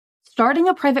Starting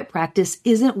a private practice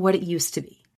isn't what it used to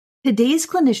be. Today's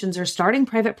clinicians are starting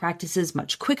private practices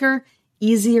much quicker,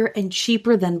 easier, and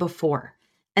cheaper than before.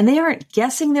 And they aren't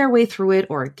guessing their way through it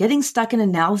or getting stuck in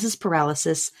analysis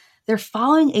paralysis. They're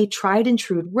following a tried and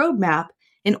true roadmap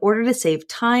in order to save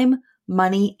time,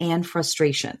 money, and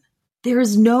frustration. There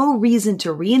is no reason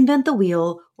to reinvent the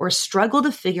wheel or struggle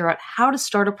to figure out how to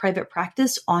start a private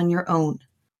practice on your own.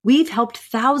 We've helped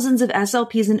thousands of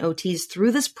SLPs and OTs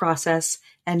through this process,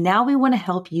 and now we want to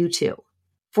help you too.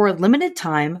 For a limited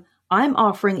time, I'm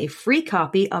offering a free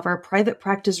copy of our private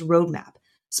practice roadmap,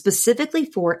 specifically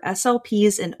for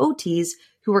SLPs and OTs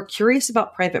who are curious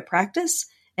about private practice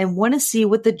and want to see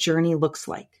what the journey looks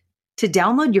like. To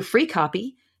download your free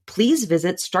copy, please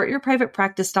visit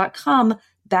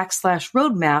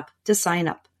startyourprivatepractice.com/roadmap to sign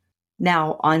up.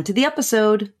 Now, on to the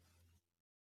episode.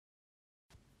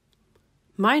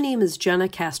 My name is Jenna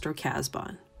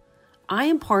Castro-Casbon. I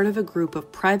am part of a group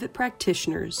of private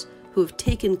practitioners who have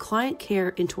taken client care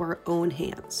into our own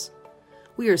hands.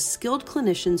 We are skilled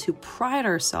clinicians who pride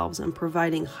ourselves on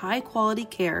providing high-quality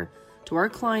care to our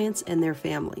clients and their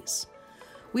families.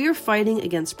 We are fighting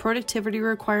against productivity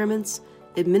requirements,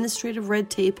 administrative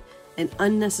red tape, and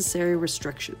unnecessary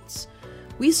restrictions.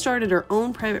 We started our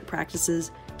own private practices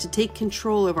to take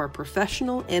control of our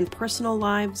professional and personal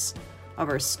lives, of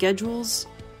our schedules,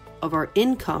 of our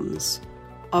incomes,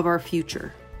 of our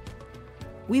future.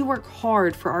 We work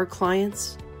hard for our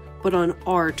clients, but on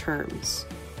our terms.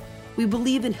 We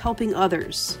believe in helping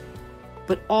others,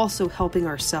 but also helping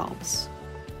ourselves.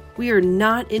 We are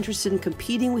not interested in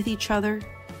competing with each other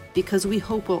because we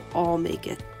hope we'll all make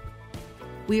it.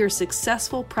 We are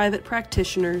successful private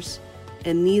practitioners,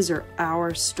 and these are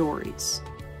our stories.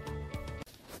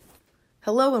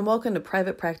 Hello and welcome to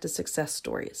Private Practice Success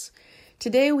Stories.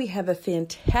 Today we have a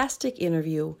fantastic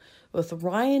interview with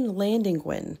Ryan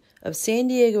Landingwin of San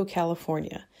Diego,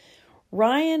 California.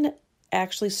 Ryan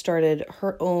actually started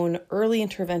her own early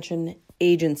intervention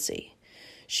agency.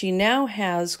 She now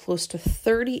has close to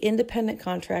 30 independent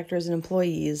contractors and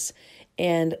employees,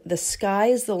 and the sky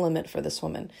is the limit for this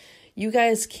woman. You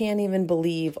guys can't even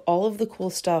believe all of the cool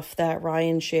stuff that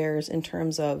Ryan shares in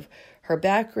terms of her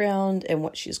background and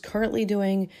what she's currently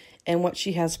doing and what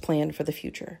she has planned for the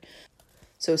future.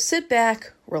 So sit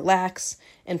back, relax,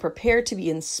 and prepare to be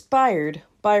inspired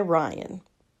by Ryan.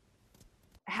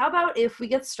 How about if we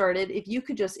get started, if you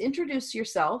could just introduce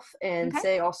yourself and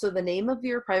say also the name of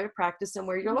your private practice and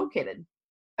where you're located.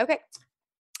 Okay.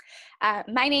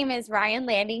 My name is Ryan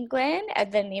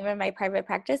Landingwin. The name of my private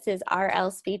practice is RL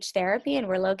Speech Therapy, and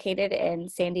we're located in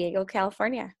San Diego,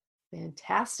 California.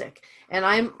 Fantastic. And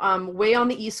I'm way on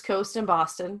the East Coast in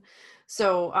Boston.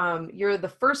 So you're the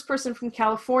first person from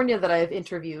California that I've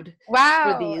interviewed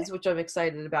for these, which I'm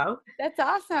excited about. That's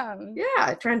awesome.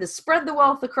 Yeah, trying to spread the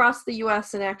wealth across the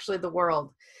U.S. and actually the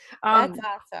world. That's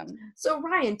awesome. So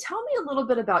Ryan, tell me a little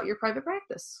bit about your private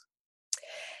practice.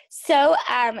 So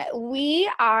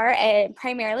we are a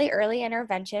primarily early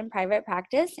intervention private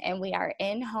practice, and we are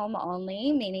in-home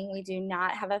only, meaning we do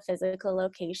not have a physical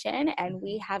location, and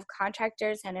we have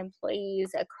contractors and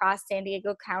employees across San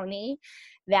Diego County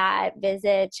that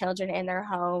visit children in their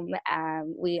home.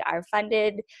 We are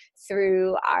funded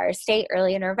through our state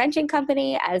early intervention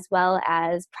company, as well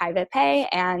as private pay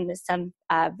and some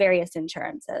various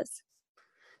insurances.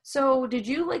 So did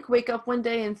you wake up one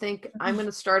day and think, I'm going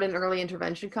to start an early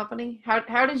intervention company?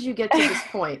 How did you get to this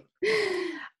point?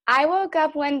 I woke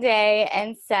up one day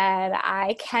and said,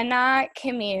 I cannot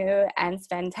commute and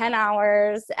spend 10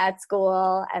 hours at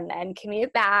school and then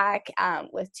commute back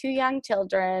with 2 young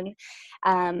children.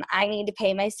 I need to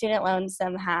pay my student loans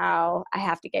somehow. I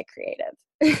have to get creative.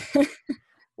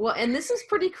 Well, and this is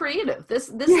pretty creative. This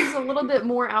is a little bit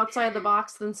more outside the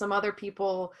box than some other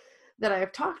people that I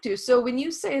have talked to. So when you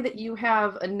say that you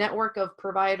have a network of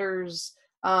providers,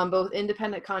 both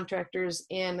independent contractors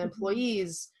and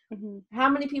employees, how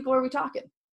many people are we talking?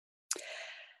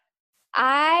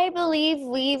 I believe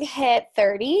we've hit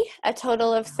 30, a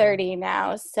total of 30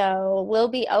 now. So we'll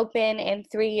be open in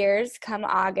 3 years come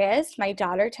August. My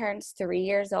daughter turns 3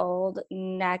 years old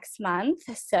next month.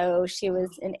 So she was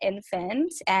an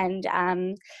infant, and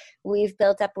we've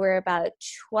built up, we're about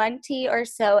 20 or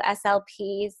so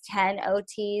SLPs, 10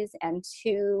 OTs, and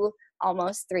 2,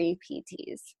 almost 3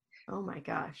 PTs. Oh my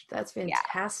gosh, that's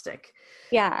fantastic.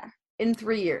 Yeah. In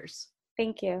 3 years.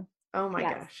 Thank you. Oh my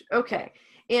gosh. Okay.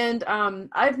 And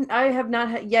I have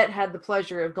not yet had the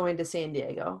pleasure of going to San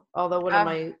Diego, although one of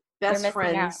my best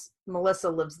friends, Melissa,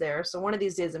 lives there. So one of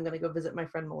these days I'm going to go visit my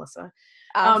friend Melissa.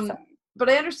 Awesome. But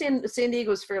I understand San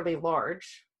Diego is fairly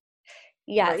large.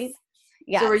 Yes. Right?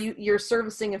 Yes. So you're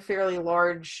servicing a fairly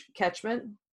large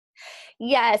catchment?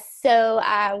 Yes, so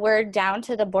we're down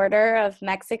to the border of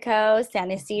Mexico,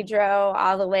 San Isidro,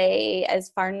 all the way as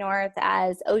far north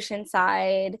as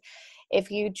Oceanside.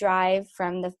 If you drive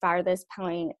from the farthest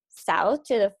point south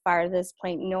to the farthest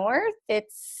point north,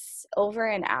 it's over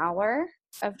an hour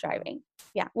of driving.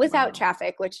 Yeah, without Wow.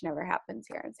 traffic, which never happens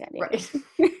here in San Right.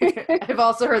 Diego. I've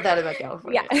also heard that about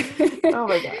California. Yeah. Oh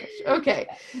my gosh. Okay.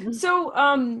 So,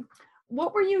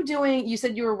 what were you doing? You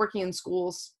said you were working in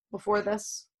schools before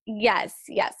this? Yes,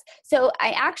 yes. So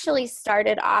I actually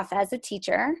started off as a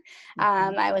teacher.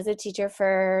 I was a teacher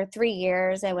for 3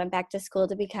 years. I went back to school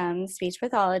to become speech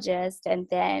pathologist, and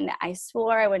then I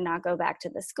swore I would not go back to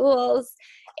the schools,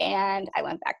 and I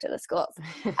went back to the schools.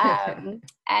 And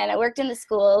I worked in the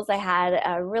schools. I had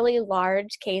a really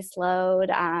large caseload,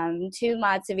 2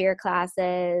 mod severe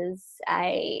classes.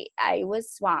 I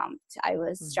was swamped. I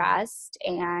was stressed,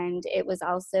 and it was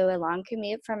also a long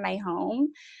commute from my home.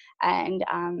 And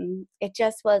it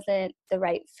just wasn't the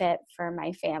right fit for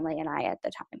my family and I at the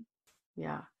time.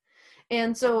 Yeah.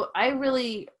 And so I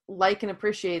really like and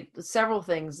appreciate several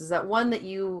things. Is that one, that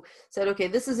you said, okay,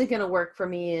 this isn't going to work for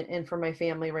me and for my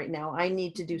family right now. I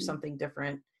need to do something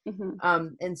different.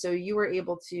 And so you were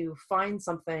able to find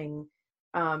something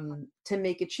to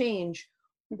make a change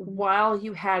while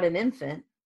you had an infant.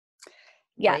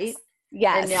 Yes. Right?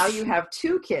 Yes. And now you have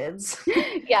 2 kids.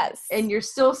 Yes. And you're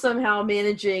still somehow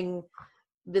managing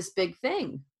this big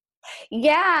thing.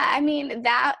 Yeah, I mean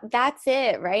that's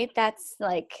it, right? That's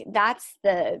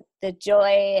the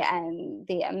joy and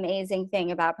the amazing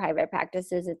thing about private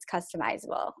practice is it's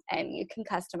customizable and you can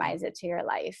customize it to your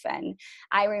life. And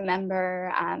I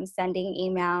remember sending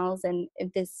emails, and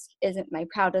this isn't my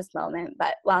proudest moment,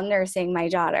 but while nursing my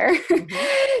daughter.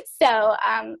 So,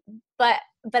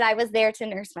 but I was there to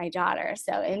nurse my daughter.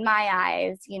 So in my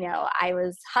eyes, I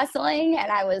was hustling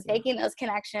and I was making those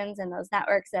connections and those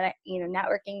networks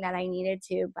networking that I needed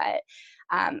to, but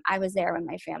I was there when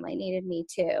my family needed me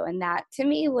too. And that to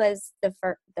me was the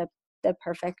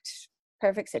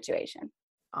perfect situation.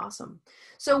 Awesome.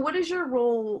 So what is your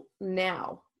role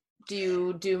now? Do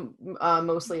you do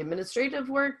mostly administrative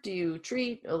work? Do you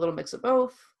treat? A little mix of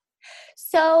both?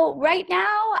 So right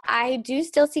now I do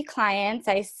still see clients.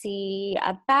 I see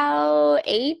about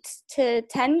 8 to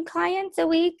 10 clients a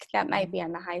week. That might be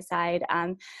on the high side.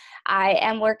 I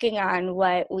am working on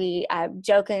what we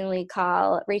jokingly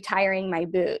call retiring my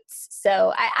boots.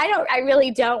 So I really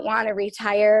don't want to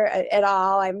retire at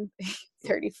all. I'm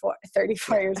 34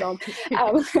 years old.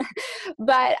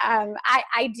 But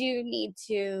I do need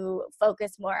to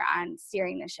focus more on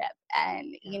steering the ship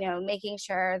and, making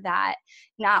sure that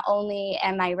not only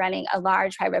am I running a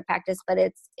large private practice, but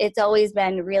it's always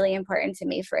been really important to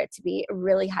me for it to be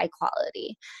really high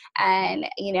quality. And,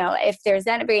 if there's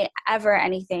ever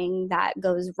anything that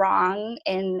goes wrong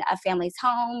in a family's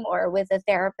home or with a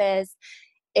therapist,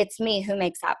 it's me who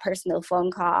makes that personal phone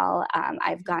call.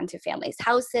 I've gone to families'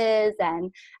 houses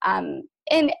and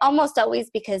almost always,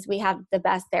 because we have the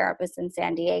best therapists in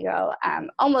San Diego,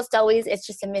 almost always it's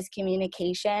just a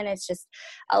miscommunication. It's just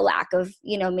a lack of,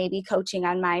 maybe coaching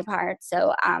on my part.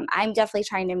 So I'm definitely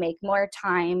trying to make more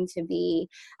time to be,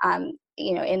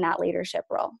 in that leadership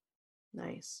role.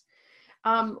 Nice.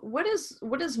 What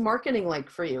is marketing like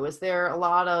for you? Is there a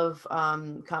lot of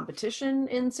competition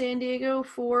in San Diego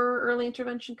for early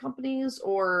intervention companies,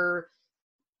 or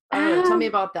I don't know, tell me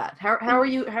about that. How are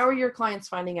your clients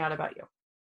finding out about you?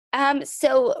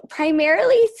 So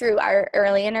primarily through our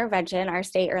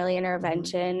state early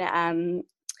intervention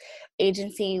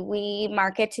agency. We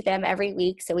market to them every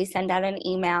week. So we send out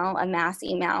a mass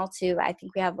email to, I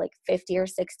think we have like 50 or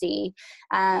 60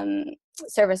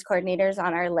 service coordinators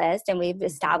on our list, and we've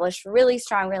established really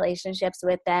strong relationships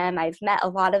with them. I've met a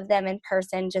lot of them in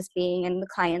person, just being in the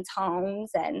clients' homes,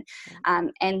 and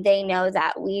they know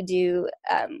that we do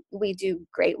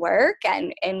great work,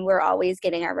 and we're always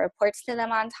getting our reports to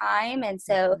them on time. And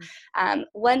so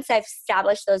once I've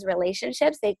established those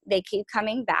relationships, they keep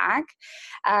coming back.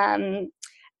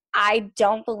 I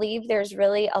don't believe there's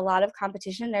really a lot of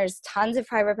competition. There's tons of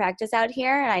private practice out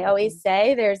here. And I always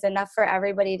say there's enough for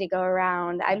everybody to go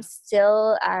around. I'm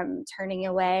still turning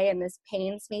away, and this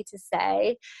pains me to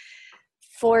say,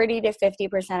 40 to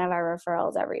 50% of our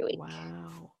referrals every week.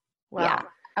 Wow. Yeah.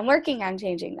 I'm working on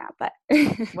changing that, but.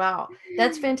 Wow.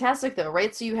 That's fantastic though,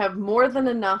 right? So you have more than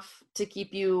enough to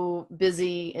keep you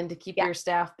busy and to keep your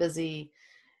staff busy.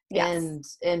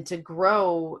 Yes. And to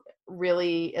grow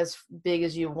really as big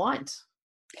as you want.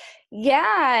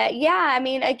 Yeah. I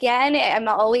mean, again, I'm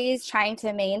always trying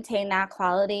to maintain that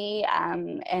quality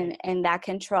and that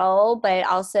control, but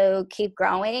also keep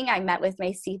growing. I met with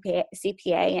my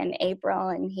CPA in April,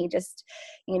 and he just,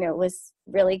 was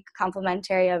really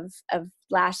complimentary of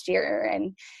last year.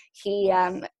 And he,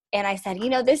 and I said,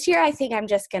 this year I think I'm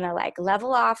just going to like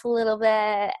level off a little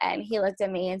bit. And he looked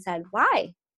at me and said,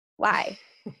 why? Why?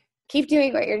 Keep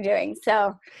doing what you're doing.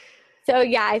 So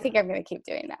yeah, I think I'm going to keep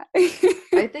doing that.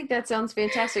 I think that sounds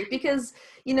fantastic because,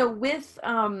 with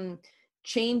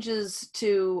changes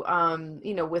to,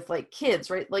 with like kids,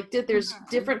 right? Like there's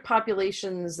different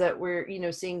populations that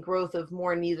we're, seeing growth of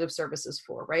more need of services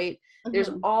for, right?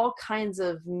 There's all kinds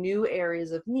of new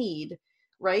areas of need,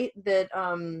 right? That,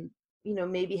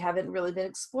 maybe haven't really been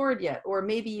explored yet. Or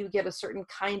maybe you get a certain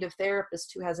kind of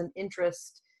therapist who has an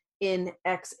interest in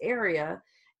X area.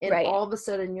 And right. all of a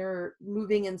sudden you're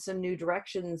moving in some new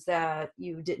directions that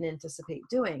you didn't anticipate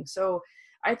doing. So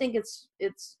I think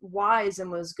it's wise and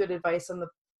was good advice on the,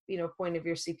 point of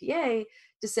your CPA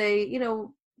to say,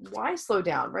 why slow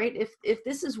down, right? If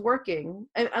this is working,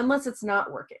 unless it's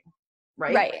not working,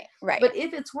 right? Right. But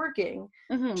if it's working,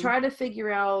 try to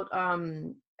figure out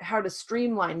how to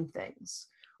streamline things.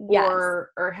 Yes.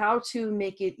 Or how to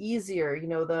make it easier, I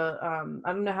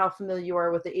don't know how familiar you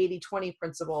are with the 80-20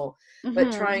 principle,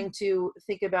 but trying to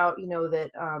think about,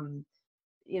 that,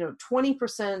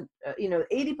 20%,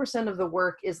 80% of the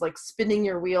work is like spinning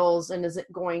your wheels and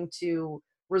isn't going to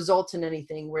result in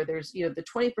anything, where there's, the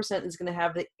 20% is going to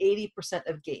have the 80%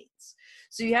 of gains.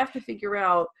 So you have to figure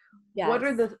out what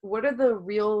are the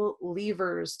real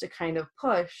levers to kind of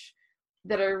push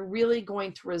that are really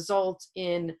going to result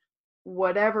in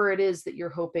whatever it is that you're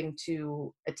hoping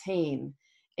to attain,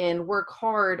 and work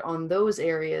hard on those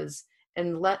areas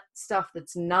and let stuff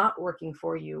that's not working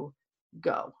for you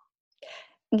go.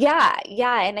 Yeah.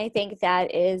 And I think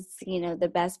that is,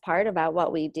 the best part about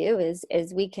what we do is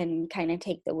we can kind of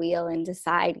take the wheel and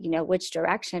decide, which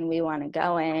direction we want to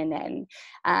go in.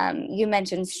 And you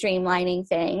mentioned streamlining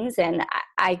things, and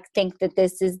I think that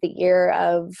this is the year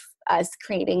of us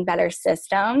creating better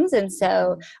systems. And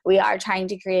so we are trying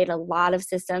to create a lot of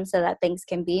systems so that things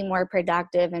can be more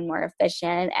productive and more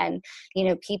efficient, and,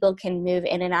 people can move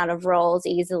in and out of roles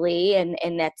easily,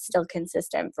 and that's still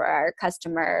consistent for our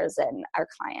customers and our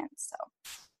clients. So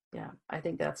yeah, I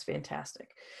think that's fantastic.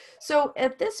 So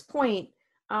at this point,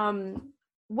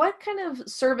 what kind of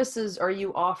services are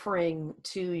you offering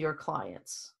to your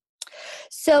clients?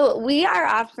 So we are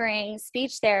offering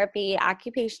speech therapy,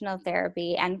 occupational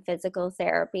therapy, and physical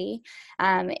therapy.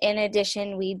 In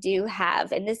addition, we do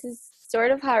have, and this is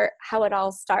sort of how it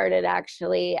all started,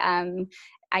 actually.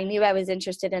 I knew I was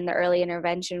interested in the early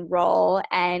intervention role,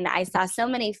 and I saw so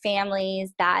many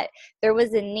families that there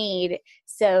was a need.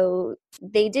 So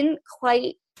they didn't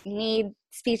quite need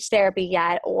speech therapy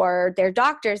yet, or their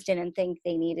doctors didn't think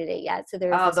they needed it yet. So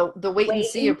there was the wait and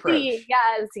see approach.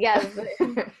 Yes.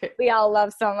 We all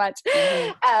love so much.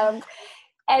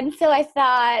 And so I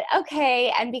thought,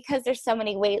 okay, and because there's so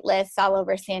many wait lists all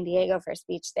over San Diego for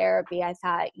speech therapy, I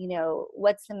thought,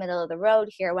 what's the middle of the road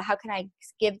here? Well, how can I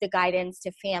give the guidance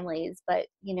to families, but,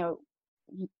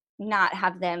 not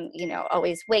have them,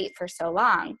 always wait for so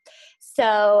long?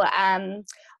 So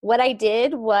what I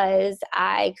did was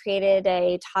I created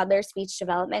a toddler speech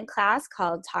development class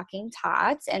called Talking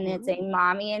Tots, and it's a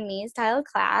mommy and me style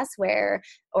class or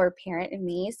parent and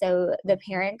me. So the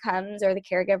parent comes, or the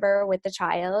caregiver, with the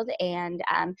child, and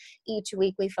each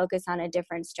week we focus on a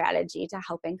different strategy to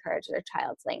help encourage their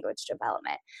child's language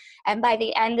development. And by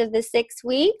the end of the 6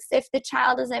 weeks, if the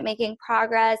child isn't making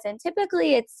progress, and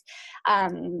typically it's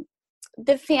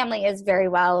the family is very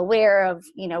well aware of,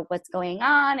 what's going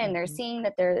on, and they're seeing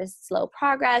that there is slow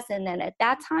progress. And then at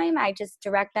that time, I just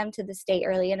direct them to the state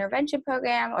early intervention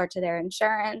program or to their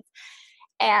insurance.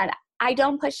 And I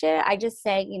don't push it. I just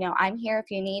say, I'm here if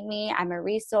you need me. I'm a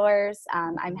resource.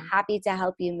 I'm happy to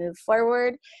help you move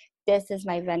forward. This is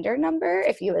my vendor number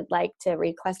if you would like to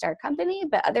request our company.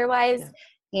 But otherwise,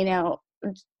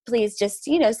 please just,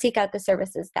 seek out the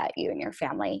services that you and your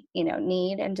family,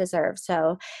 need and deserve.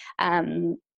 So,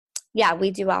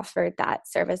 we do offer that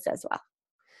service as well.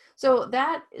 So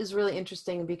that is really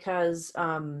interesting because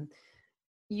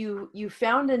you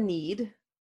found a need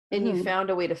and you found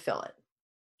a way to fill it.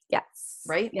 Yes.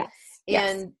 Right? Yes.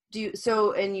 And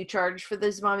and you charge for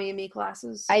these mommy and me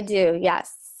classes? I do.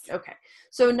 Yes. Okay.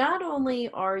 So not only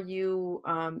are you,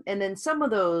 and then some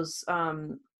of those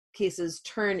cases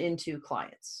turn into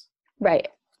clients. Right.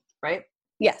 Right?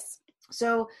 Yes.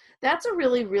 So that's a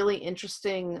really, really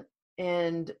interesting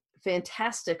and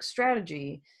fantastic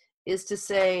strategy, is to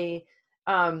say,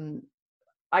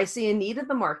 I see a need in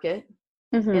the market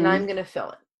and Mm-hmm. I'm going to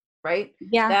fill it, right?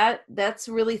 Yeah. That's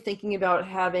really thinking about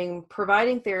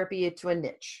providing therapy to a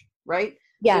niche, right?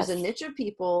 There's Yes. a niche of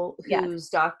people Yes. whose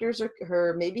doctors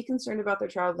are maybe concerned about their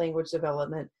child language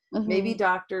development. Maybe Mm-hmm.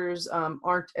 doctors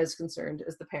aren't as concerned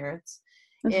as the parents.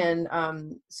 Mm-hmm.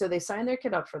 And so they sign their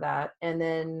kid up for that, and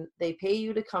then they pay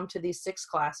you to come to these 6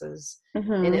 classes. And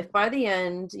Mm-hmm. if by the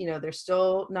end, they're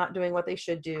still not doing what they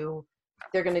should do,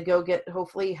 they're going to go get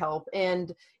hopefully help.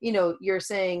 And you're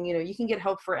saying you can get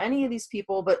help for any of these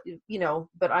people, but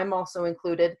but I'm also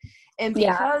included. And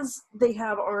Yeah. because they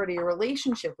have already a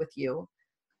relationship with you,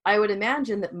 I would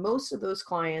imagine that most of those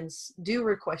clients do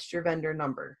request your vendor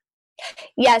number.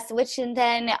 Yes, which and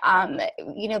then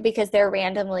because they're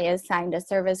randomly assigned a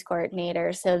service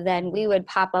coordinator, so then we would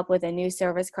pop up with a new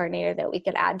service coordinator that we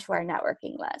could add to our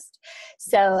networking list.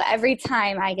 So every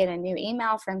time I get a new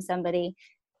email from somebody,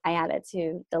 I add it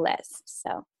to the list.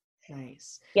 So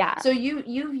nice. Yeah. So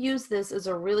you've used this as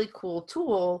a really cool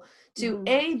tool to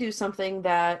Mm-hmm. do something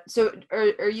that. So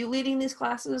are you leading these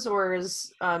classes, or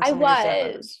is I some of your staff was,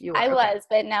 members? You I are. Okay. was,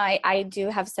 but now I do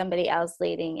have somebody else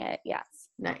leading it. Yes.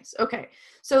 Nice. Okay.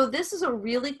 So this is a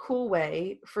really cool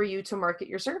way for you to market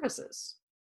your services.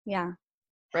 Yeah.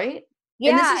 Right?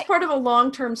 And this Yeah. is part of a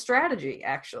long-term strategy,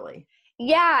 actually.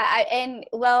 Yeah, and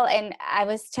I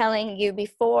was telling you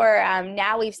before,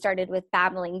 now we've started with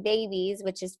Babbling Babies,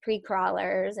 which is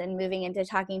pre-crawlers, and moving into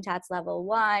Talking Tots level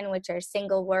 1, which are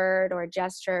single word or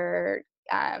gesture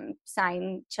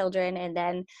sign children, and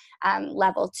then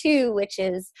level 2, which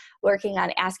is working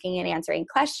on asking and answering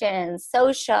questions,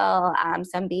 social,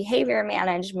 some behavior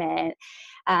management.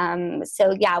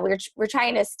 So yeah, we're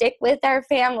trying to stick with our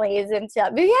families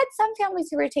until we had some families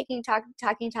who were taking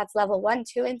Talking Tots level 1,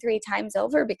 2, and 3 times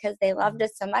over because they loved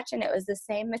it so much and it was the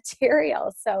same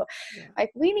material. So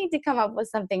like we need to come up with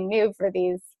something new for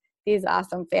these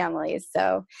awesome families.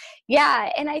 So yeah,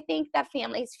 and I think that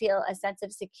families feel a sense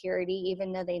of security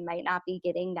even though they might not be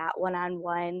getting that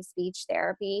one-on-one speech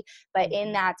therapy, but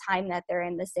in that time that they're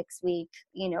in the 6-week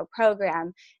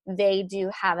program, they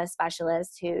do have a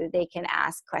specialist who they can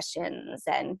ask questions,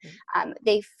 and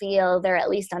they feel they're at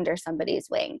least under somebody's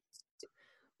wing.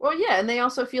 Well, yeah, and they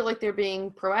also feel like they're being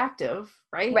proactive,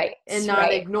 right? Right. And not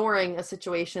right. ignoring a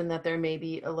situation that they're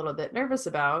maybe a little bit nervous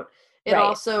about. I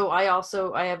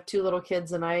have 2 little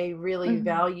kids, and I really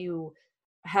value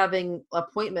having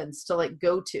appointments to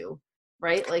go to,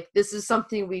 right? Like this is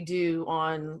something we do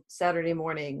on Saturday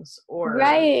mornings or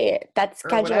That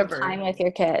scheduled whatever. time with your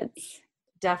kids.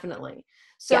 Definitely.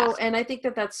 So, and I think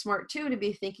that that's smart too, to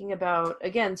be thinking about,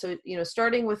 again, so,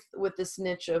 starting with this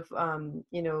niche of,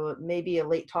 maybe a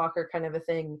late talker kind of a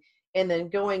thing, and then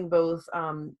going both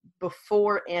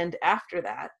before and after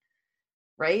that,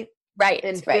 right? Right.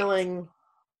 And feeling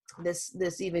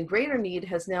this even greater need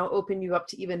has now opened you up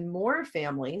to even more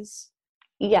families.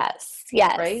 Yes.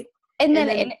 Right. And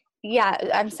then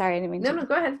I'm sorry. I didn't mean to. No,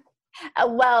 go ahead.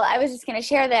 Well, I was just going to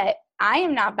share that I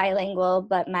am not bilingual,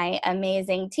 but my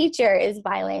amazing teacher is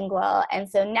bilingual. And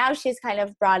so now she's kind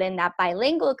of brought in that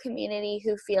bilingual community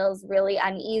who feels really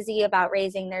uneasy about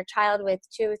raising their child with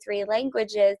 2 or 3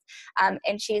 languages.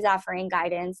 And she's offering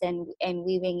guidance and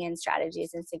weaving in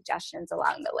strategies and suggestions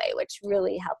along the way, which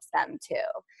really helps them too.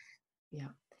 Yeah.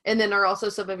 And then are also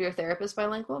some of your therapists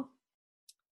bilingual?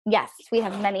 Yes, we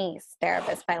have many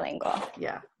therapists bilingual.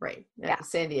 Yeah, right. Yeah.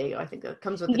 San Diego, I think that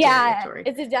comes with the territory.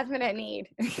 It's a definite need.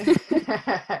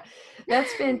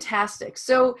 That's fantastic.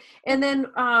 So, and then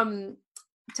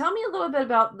tell me a little bit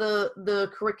about the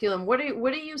curriculum. What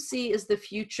do you see as the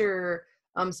future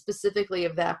specifically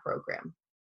of that program?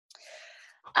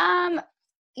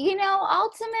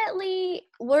 Ultimately,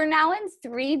 we're now in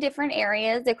 3 different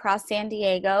areas across San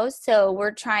Diego, so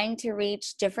we're trying to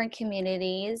reach different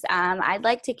communities. I'd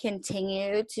like to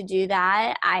continue to do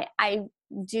that. I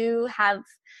do have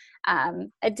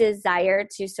a desire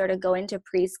to sort of go into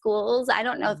preschools. I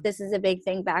don't know if this is a big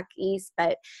thing back east,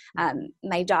 but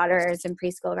my daughter is in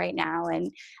preschool right now,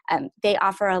 and they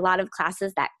offer a lot of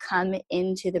classes that come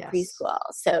into the preschool.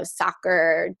 So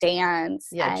soccer, dance,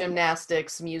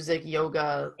 gymnastics, music,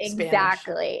 yoga,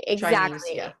 exactly, Spanish,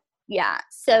 Chinese, yeah.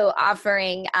 So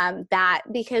offering that,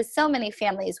 because so many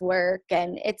families work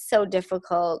and it's so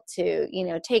difficult to,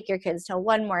 take your kids to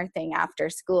one more thing after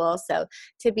school. So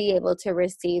to be able to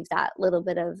receive that little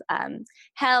bit of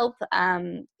help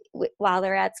while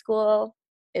they're at school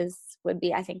would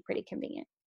be, I think, pretty convenient.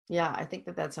 Yeah, I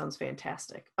think that sounds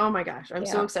fantastic. Oh my gosh, I'm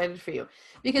so excited for you,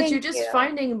 because you're just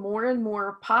finding more and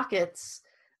more pockets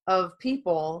of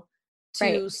people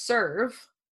to serve.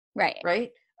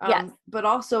 Right. Yes. But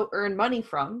also earn money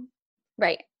from.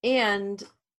 Right. And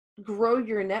grow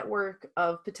your network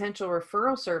of potential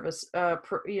referral service,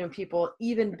 people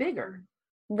even bigger.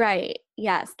 Right.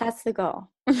 Yes, that's the goal.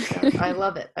 Yeah, I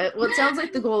love it. Well, it sounds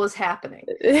like the goal is happening.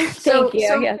 Thank you.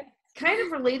 So yes. kind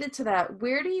of related to that,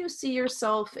 where do you see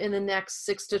yourself in the next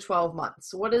 6 to 12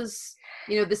 months? What is,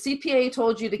 the CPA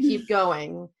told you to keep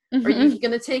going. Are you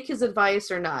going to take his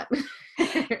advice or not?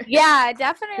 Yeah,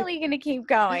 definitely going to keep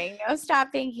going. No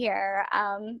stopping here.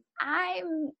 I'm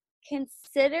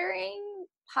considering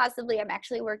possibly, I'm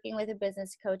actually working with a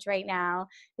business coach right now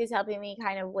who's helping me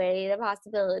kind of weigh the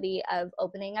possibility of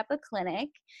opening up a clinic.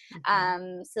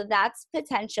 So that's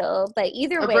potential, but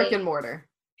either way. A brick and mortar.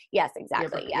 Yes,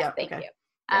 exactly. Yes, thank okay.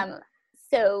 you.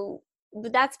 So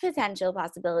that's potential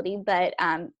possibility, but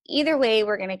either way,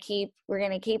 we're gonna keep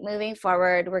moving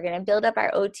forward. We're gonna build up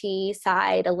our OT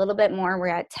side a little bit more. We're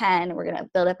at 10. We're gonna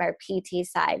build up our PT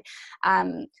side.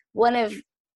 One of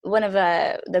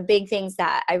the big things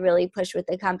that I really push with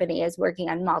the company is working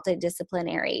on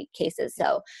multidisciplinary cases.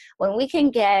 So when we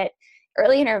can get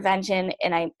early intervention,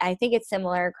 and I think it's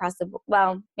similar across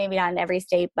maybe not in every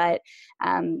state, but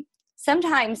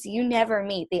sometimes you never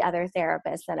meet the other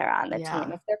therapists that are on the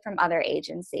team if they're from other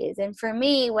agencies. And for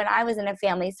me, when I was in a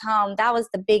family's home, that was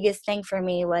the biggest thing for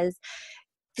me, was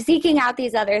seeking out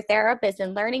these other therapists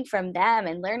and learning from them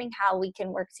and learning how we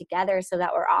can work together so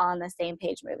that we're all on the same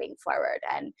page moving forward.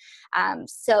 And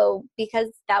so because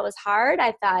that was hard,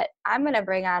 I thought, I'm going to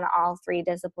bring on all 3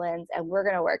 disciplines and we're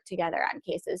going to work together on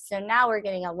cases. So now we're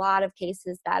getting a lot of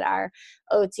cases that are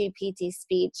OT, PT,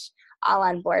 speech, all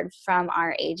on board from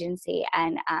our agency,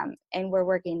 and we're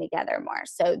working together more.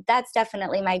 So that's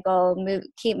definitely my goal.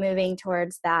 Keep moving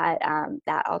towards that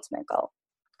ultimate goal.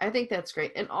 I think that's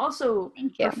great. And also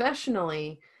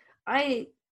professionally, I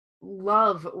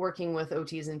love working with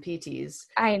OTs and PTs.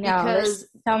 I know, because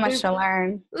there's so much to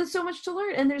learn. There's so much to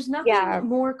learn. And there's nothing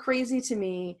more crazy to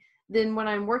me than when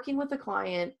I'm working with a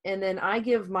client and then I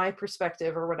give my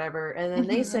perspective or whatever. And then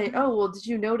they say, oh, well, did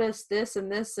you notice this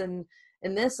and this and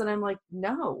this? And I'm like,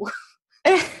 no,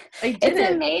 I didn't.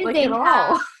 It's amazing at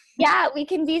all. Yeah, we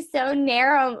can be so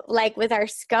narrow, like with our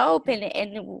scope,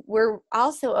 and we're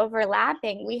also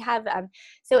overlapping. We have,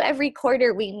 so every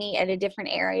quarter we meet at a different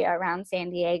area around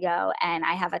San Diego, and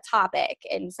I have a topic,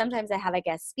 and sometimes I have a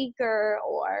guest speaker,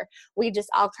 or we just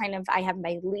all I have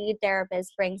my lead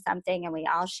therapist bring something and we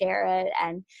all share it.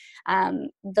 And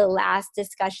the last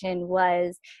discussion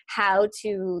was how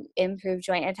to improve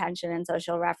joint attention and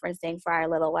social referencing for our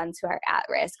little ones who are at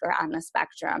risk or on the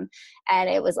spectrum. And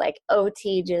it was like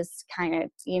OT just kind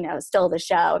of, stole the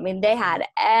show. I mean, they had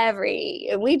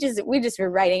we just were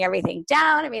writing everything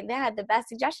down. I mean, they had the best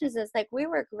suggestions. It's like, we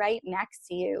work right next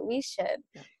to you. We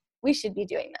should be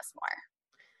doing this more.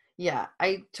 Yeah,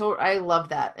 I love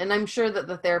that. And I'm sure that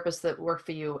the therapists that work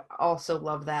for you also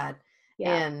love that.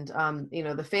 Yeah. And,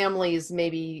 the families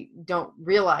maybe don't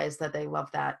realize that they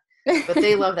love that, but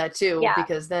they love that too,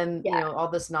 because then, all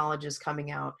this knowledge is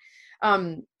coming out.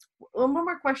 One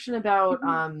more question about,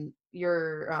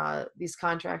 your these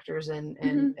contractors and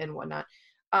whatnot.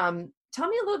 Tell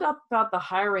me a little about the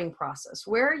hiring process.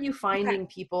 Where are you finding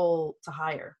people to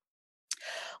hire?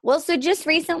 Well, so just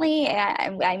recently,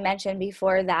 I mentioned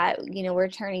before that, we're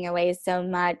turning away so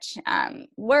much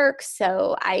work.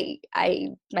 So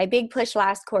my big push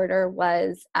last quarter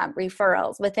was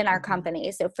referrals within our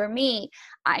company. So for me,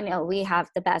 I know we have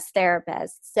the best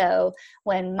therapists. So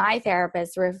when my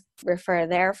therapists refer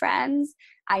their friends,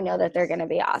 I know that they're going to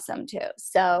be awesome too.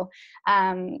 So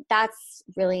that's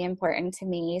really important to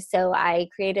me. So I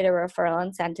created a referral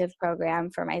incentive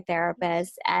program for my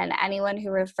therapists, and anyone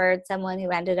who referred someone who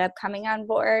ended up coming on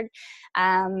board,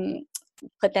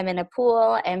 put them in a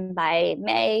pool. And by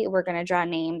May, we're going to draw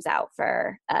names out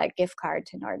for a gift card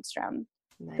to Nordstrom.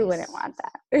 Nice. Who wouldn't want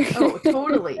that? Oh,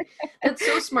 totally. That's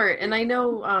so smart. And I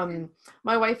know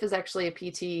my wife is actually a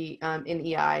PT in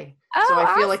EI. So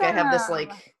I feel like I have this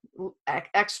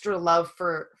extra love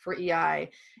for EI.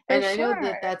 And I know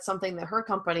that that's something that her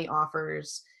company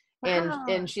offers. Wow.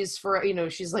 And she's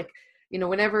she's like,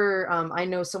 whenever I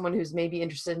know someone who's maybe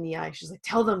interested in EI, she's like,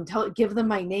 give them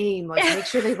my name, like make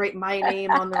sure they write my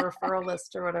name on the referral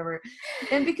list or whatever.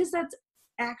 And because that's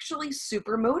actually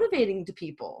super motivating to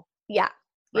people. Yeah.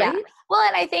 Right? Yeah. Well,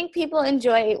 and I think people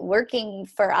enjoy working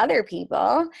for other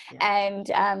people. Yeah. And,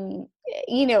 and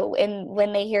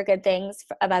when they hear good things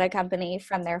about a company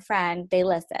from their friend, they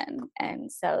listen.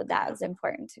 And so that was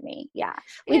important to me. Yeah.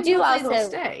 We do also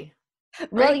stay.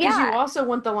 Well, right? Because you also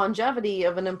want the longevity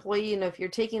of an employee. And if you're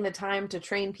taking the time to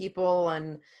train people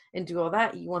and do all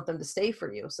that, you want them to stay for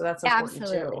you. So that's important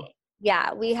too.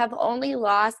 Yeah, we have only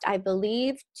lost, I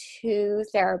believe, 2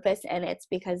 therapists, and it's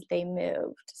because they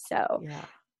moved. So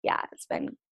yeah, it's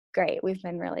been great. We've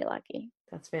been really lucky.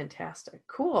 That's fantastic.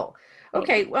 Cool.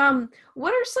 Okay.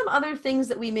 What are some other things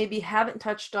that we maybe haven't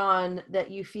touched on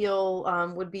that you feel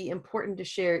would be important to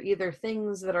share? Either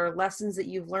things that are lessons that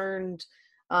you've learned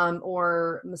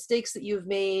or mistakes that you've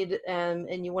made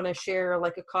and you want to share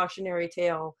like a cautionary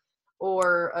tale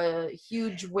or a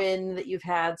huge win that you've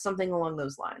had, something along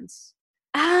those lines?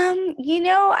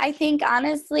 I think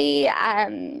honestly,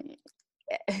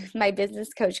 my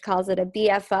business coach calls it a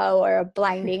BFO, or a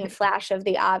blinding flash of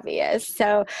the obvious.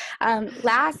 So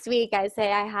last week I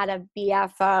say I had a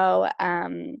BFO.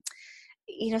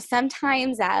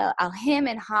 Sometimes I'll hem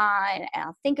and haw and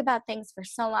I'll think about things for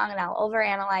so long and I'll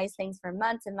overanalyze things for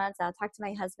months and months. I'll talk to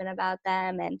my husband about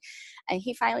them. And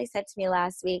he finally said to me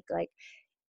last week, like,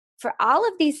 for all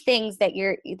of these things that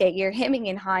you're hemming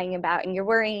and hawing about and you're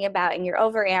worrying about and you're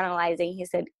overanalyzing, he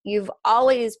said, you've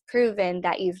always proven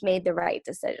that you've made the right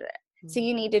decision. So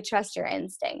you need to trust your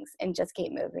instincts and just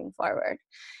keep moving forward.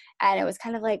 And it was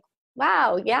kind of like,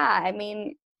 wow, yeah, I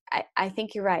mean, I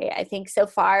think you're right. I think so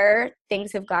far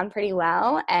things have gone pretty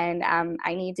well, and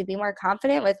I need to be more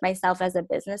confident with myself as a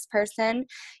business person.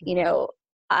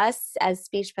 Us as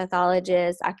speech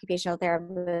pathologists, occupational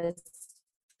therapists,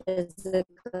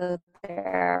 physical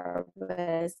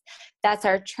therapists, that's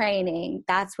our training.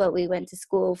 That's what we went to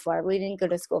school for. We didn't go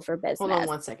to school for business. Hold on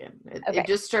one second. It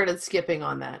just started skipping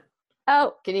on that.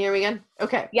 Oh, can you hear me again?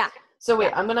 Okay. Yeah. So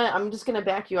wait, yeah. I'm just gonna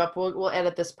back you up. We'll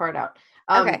edit this part out.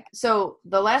 Okay. So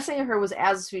the last thing I heard was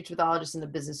as a speech pathologist and a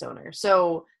business owner.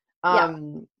 So I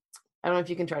don't know if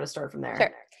you can try to start from there.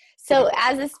 Sure. So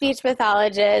as a speech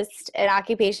pathologist, an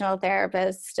occupational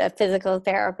therapist, a physical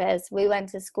therapist, we went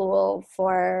to school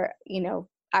for,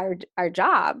 our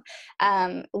job.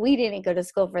 We didn't go to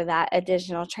school for that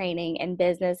additional training in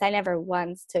business. I never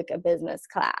once took a business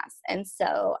class. And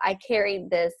so I carried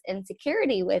this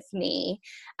insecurity with me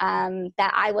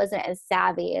that I wasn't as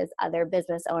savvy as other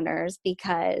business owners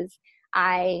because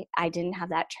I didn't have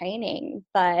that training.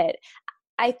 But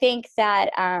I think that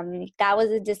that was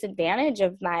a disadvantage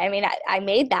of I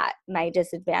made that my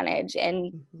disadvantage.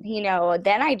 And,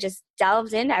 then I just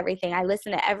delved into everything. I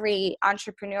listened to every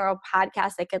entrepreneurial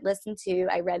podcast I could listen to.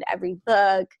 I read every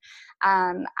book.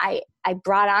 I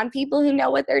brought on people who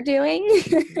know what they're doing.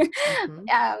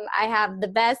 I have the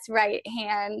best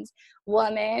right-hand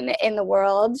woman in the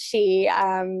world.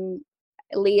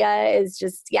 Leah is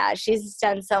just, she's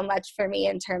done so much for me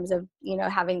in terms of,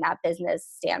 having that business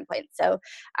standpoint. So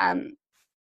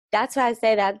that's why I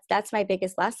say that's my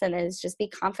biggest lesson is just be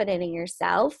confident in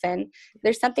yourself. And if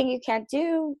there's something you can't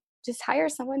do, just hire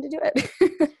someone to do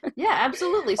it. Yeah,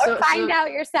 absolutely. Or find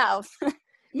out yourself.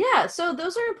 Yeah. So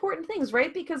those are important things,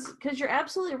 right? Because you're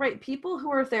absolutely right. People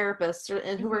who are therapists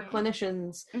and who are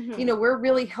clinicians, we're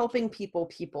really helping people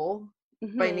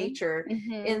by nature.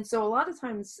 And so a lot of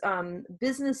times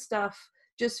business stuff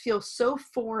just feels so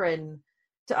foreign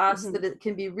to us that it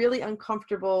can be really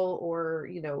uncomfortable or,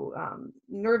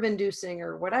 nerve inducing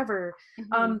or whatever.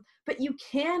 But you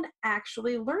can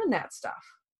actually learn that stuff,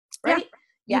 right?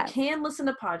 Yeah. You can listen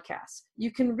to podcasts.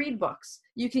 You can read books.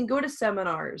 You can go to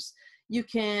seminars. You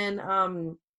can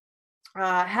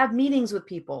have meetings with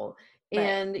people. Right.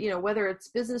 And, whether it's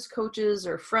business coaches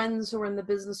or friends who are in the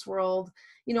business world,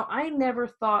 I never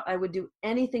thought I would do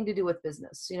anything to do with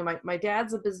business. My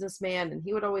dad's a businessman and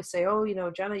he would always say, oh,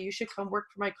 Jenna, you should come work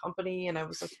for my company. And I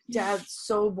was like, Dad,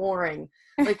 so boring.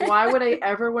 Like, why would I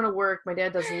ever want to work? My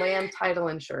dad does land title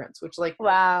insurance, which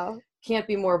wow, can't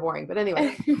be more boring. But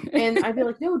anyway, and I'd be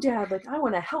like, no, Dad, I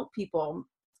want to help people.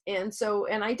 And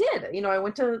I did, I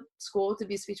went to school to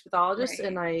be a speech pathologist, right.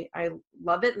 And I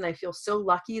love it. And I feel so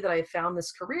lucky that I found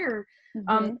this career.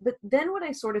 But then what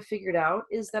I sort of figured out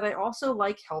is that I also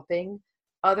like helping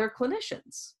other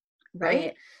clinicians.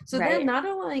 Right. So then not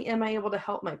only am I able to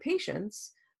help my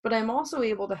patients, but I'm also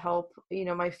able to help,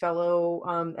 my fellow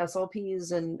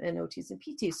SLPs and OTs and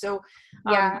PTs. So,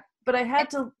 but I had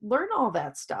to learn all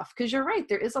that stuff because you're right.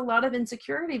 There is a lot of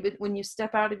insecurity but when you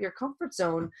step out of your comfort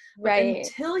zone. Right.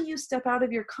 Until you step out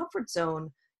of your comfort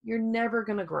zone, you're never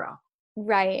going to grow.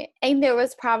 Right. And there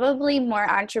was probably more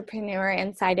entrepreneur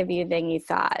inside of you than you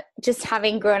thought. Just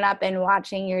having grown up and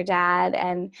watching your dad.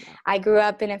 And I grew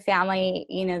up in a family,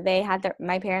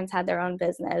 my parents had their own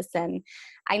business. And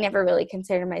I never really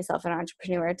considered myself an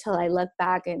entrepreneur until I look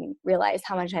back and realize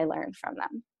how much I learned from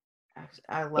them.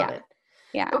 I love it.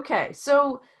 Yeah. Okay.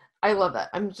 So I love that.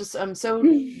 I'm so,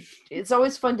 it's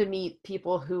always fun to meet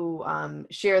people who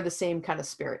share the same kind of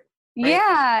spirit. Right?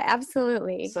 Yeah,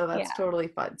 absolutely. So that's totally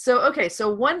fun. So, okay.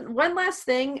 So one last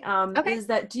thing is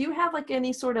that, do you have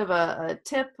any sort of a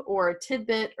tip or a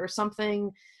tidbit or something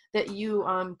that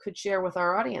you could share with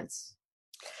our audience?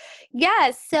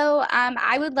 Yes. So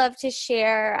I would love to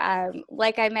share,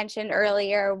 like I mentioned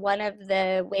earlier, one of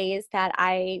the ways that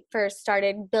I first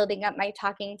started building up my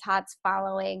Talking Tots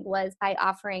following was by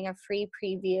offering a free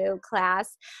preview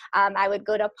class. I would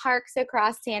go to parks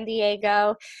across San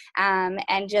Diego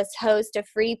and just host a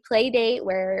free play date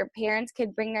where parents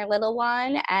could bring their little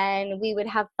one and we would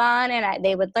have fun and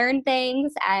they would learn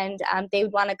things and they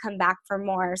would want to come back for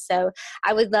more. So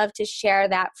I would love to share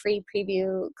that free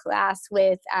preview class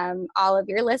with all of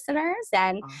your listeners.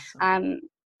 And Awesome.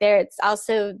 there's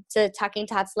also the Talking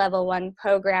Tots Level 1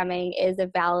 programming is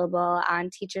available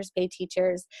on Teachers Pay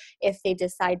Teachers if they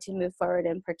decide to move forward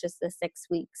and purchase the 6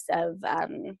 weeks of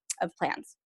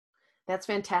plans. That's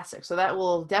fantastic. So that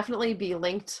will definitely be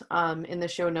linked in the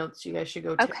show notes. You guys should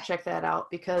go check that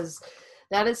out, because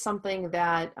that is something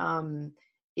that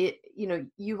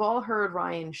you've all heard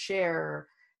Ryan share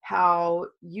how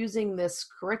using this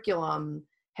curriculum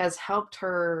has helped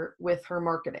her with her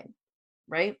marketing,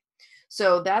 right?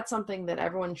 So that's something that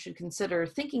everyone should consider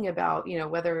thinking about,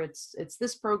 whether it's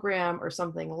this program or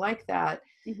something like that,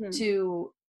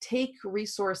 to take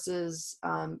resources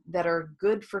that are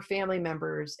good for family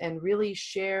members and really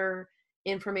share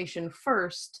information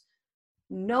first,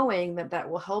 knowing that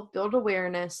will help build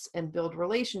awareness and build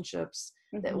relationships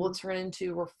that will turn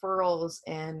into referrals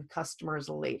and customers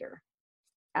later.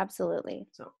 Absolutely.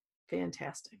 So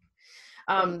fantastic.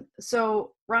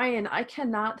 So Ryan, I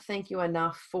cannot thank you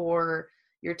enough for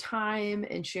your time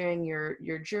and sharing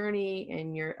your journey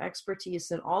and your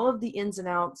expertise and all of the ins and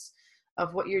outs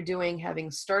of what you're doing.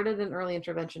 Having started an early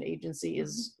intervention agency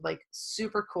is like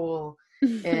super cool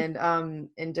and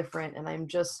different. And I'm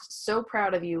just so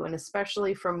proud of you. And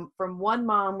especially from one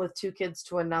mom with 2 kids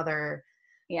to another.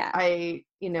 Yeah. I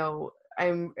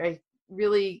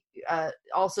really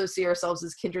also see ourselves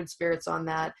as kindred spirits on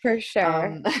that. For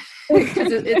sure.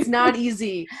 Because it's not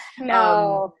easy.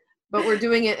 No. But we're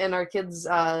doing it, and our kids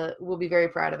will be very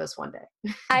proud of us one day.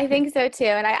 I think so too.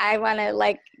 And I want to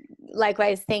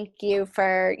likewise thank you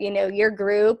for, your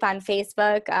group on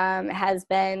Facebook has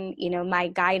been, my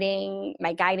guiding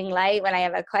light. When I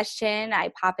have a question,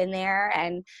 I pop in there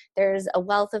and there's a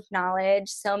wealth of knowledge.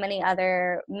 So many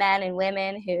other men and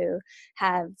women who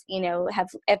have,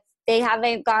 if they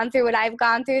haven't gone through what I've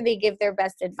gone through, they give their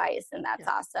best advice, and that's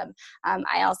awesome.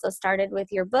 I also started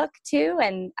with your book too,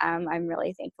 and I'm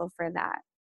really thankful for that.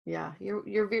 Yeah,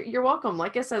 you're welcome.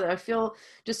 Like I said, I feel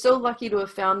just so lucky to have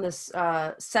found this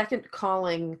second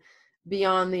calling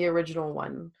beyond the original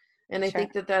one, and I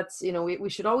think that's we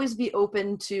should always be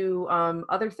open to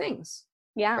other things.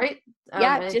 Yeah. Right.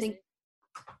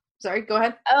 Sorry, go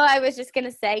ahead. Oh, I was just going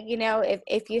to say,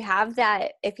 if you have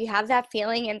that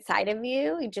feeling inside of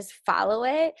you, you just follow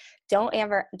it. Don't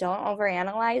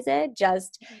overanalyze it.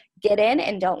 Just get in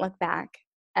and don't look back.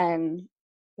 And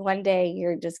one day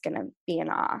you're just going to be in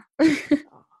awe.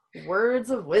 Words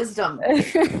of wisdom. All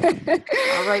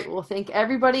right. Well, thank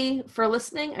everybody for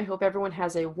listening. I hope everyone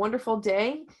has a wonderful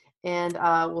day, and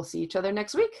we'll see each other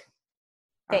next week.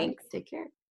 Thanks. Take care.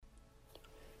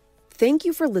 Thank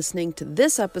you for listening to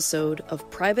this episode of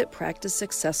Private Practice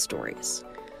Success Stories.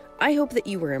 I hope that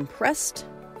you were impressed,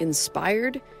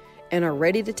 inspired, and are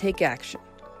ready to take action.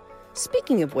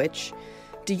 Speaking of which,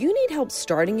 do you need help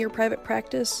starting your private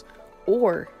practice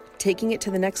or taking it to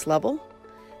the next level?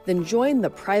 Then join the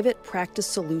Private Practice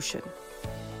Solution.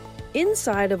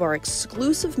 Inside of our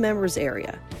exclusive members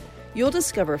area, you'll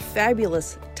discover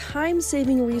fabulous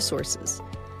time-saving resources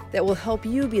that will help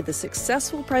you be the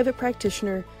successful private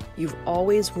practitioner you've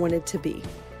always wanted to be.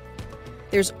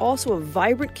 There's also a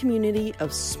vibrant community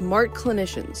of smart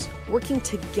clinicians working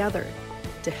together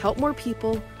to help more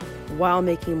people while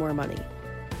making more money.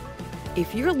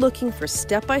 If you're looking for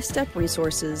step-by-step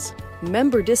resources,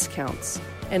 member discounts,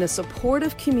 and a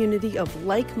supportive community of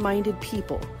like-minded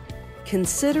people,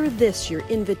 consider this your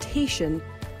invitation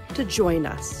to join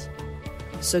us.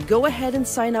 So go ahead and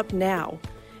sign up now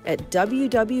at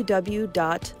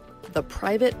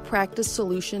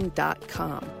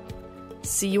www.theprivatepracticesolution.com.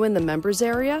 See you in the members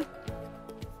area.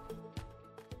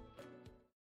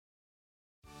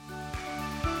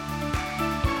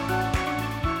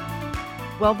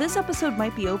 Well, this episode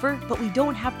might be over, but we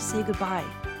don't have to say goodbye.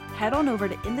 Head on over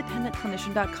to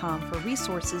independentclinician.com for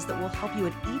resources that will help you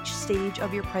at each stage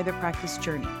of your private practice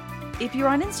journey. If you're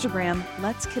on Instagram,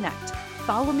 let's connect.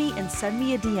 Follow me and send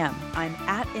me a DM. I'm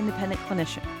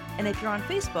 @independentclinician. And if you're on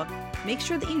Facebook, make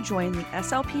sure that you join the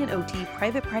SLP and OT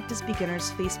Private Practice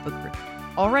Beginners Facebook group.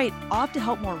 All right, off to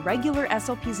help more regular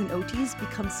SLPs and OTs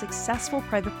become successful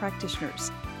private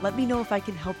practitioners. Let me know if I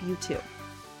can help you too.